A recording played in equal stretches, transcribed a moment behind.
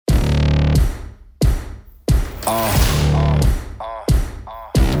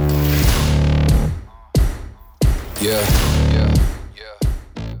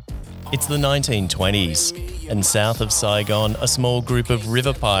It's the 1920s, and south of Saigon, a small group of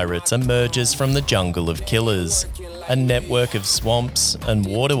river pirates emerges from the jungle of killers, a network of swamps and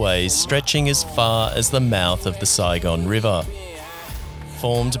waterways stretching as far as the mouth of the Saigon River.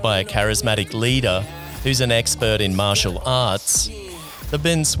 Formed by a charismatic leader who's an expert in martial arts, the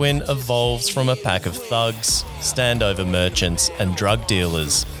Ben Swin evolves from a pack of thugs, standover merchants and drug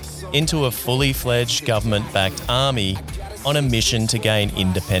dealers into a fully fledged government-backed army on a mission to gain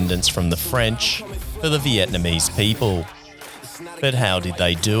independence from the French for the Vietnamese people. But how did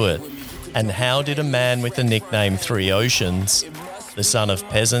they do it? And how did a man with the nickname Three Oceans, the son of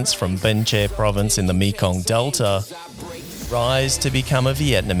peasants from Ben Tre province in the Mekong Delta, rise to become a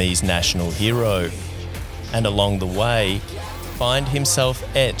Vietnamese national hero? And along the way, find himself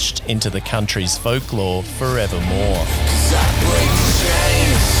etched into the country's folklore forevermore.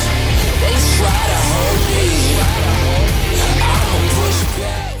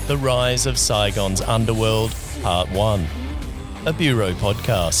 The Rise of Saigon's Underworld, Part 1, a Bureau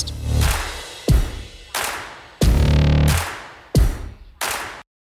podcast.